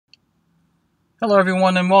Hello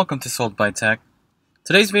everyone and welcome to Sold by Tech.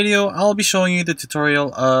 Today's video I'll be showing you the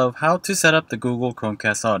tutorial of how to set up the Google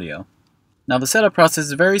Chromecast audio. Now the setup process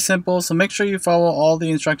is very simple, so make sure you follow all the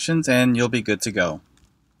instructions and you'll be good to go.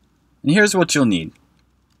 And here's what you'll need.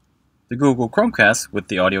 The Google Chromecast with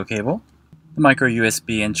the audio cable, the micro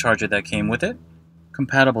USB and charger that came with it,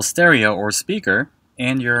 compatible stereo or speaker,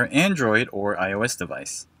 and your Android or iOS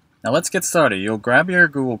device. Now let's get started. You'll grab your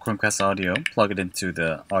Google Chromecast audio, plug it into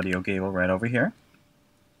the audio cable right over here.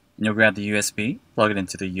 And you'll grab the USB, plug it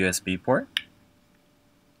into the USB port.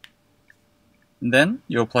 And then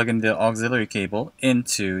you'll plug in the auxiliary cable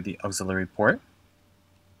into the auxiliary port.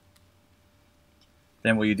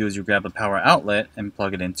 Then what you do is you grab a power outlet and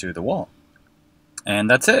plug it into the wall. And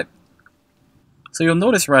that's it. So you'll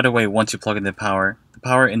notice right away once you plug in the power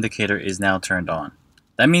indicator is now turned on.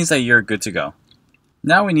 That means that you're good to go.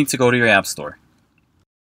 Now we need to go to your App Store.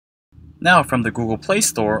 Now from the Google Play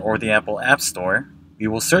Store or the Apple App Store, we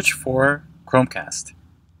will search for Chromecast.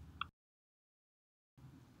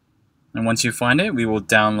 And once you find it, we will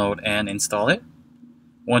download and install it.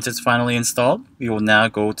 Once it's finally installed, we will now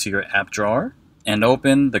go to your app drawer and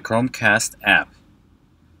open the Chromecast app.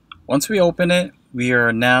 Once we open it, we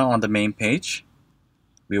are now on the main page.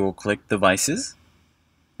 We will click Devices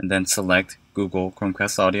and then select Google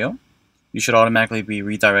Chromecast Audio. You should automatically be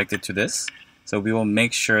redirected to this. So we will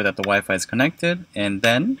make sure that the Wi-Fi is connected, and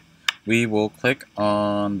then we will click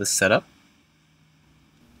on the setup.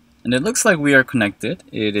 And it looks like we are connected.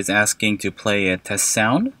 It is asking to play a test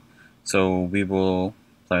sound. So we will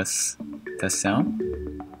press test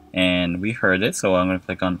sound. And we heard it, so I'm going to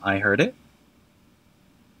click on I heard it.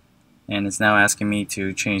 And it's now asking me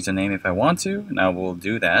to change the name if I want to, and I will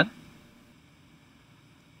do that.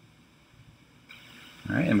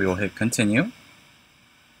 Alright, and we will hit continue.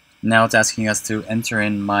 Now it's asking us to enter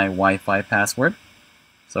in my Wi-Fi password.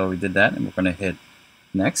 So we did that, and we're going to hit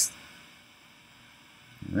next.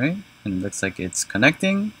 Alright, and it looks like it's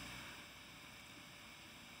connecting.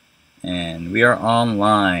 And we are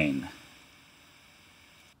online.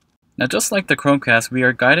 Now just like the Chromecast, we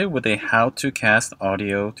are guided with a how to cast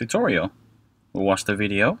audio tutorial. We'll watch the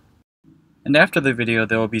video. And after the video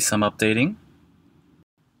there will be some updating.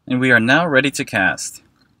 And we are now ready to cast.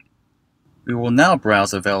 We will now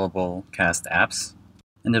browse available cast apps,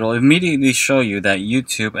 and it will immediately show you that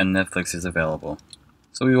YouTube and Netflix is available.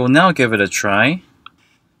 So we will now give it a try.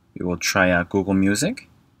 We will try out Google Music.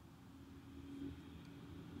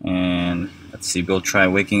 And let's see, we'll try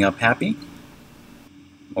Waking Up Happy.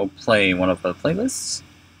 We'll play one of the playlists.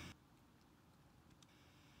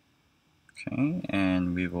 Okay,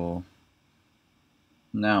 and we will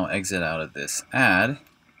now exit out of this ad.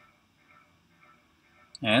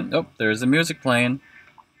 And, oh, there's the music playing.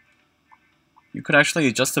 You could actually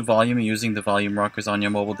adjust the volume using the volume rockers on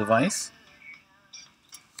your mobile device.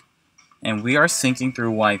 And we are syncing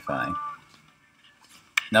through Wi-Fi.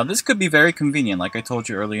 Now this could be very convenient, like I told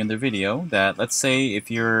you earlier in the video, that let's say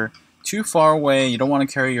if you're too far away, you don't want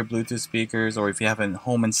to carry your Bluetooth speakers, or if you have a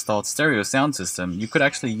home installed stereo sound system, you could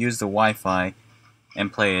actually use the Wi-Fi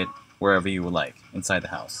and play it wherever you would like, inside the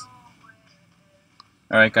house.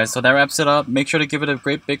 Alright guys, so that wraps it up. Make sure to give it a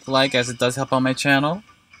great big like as it does help on my channel.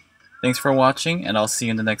 Thanks for watching, and I'll see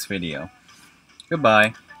you in the next video.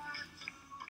 Goodbye.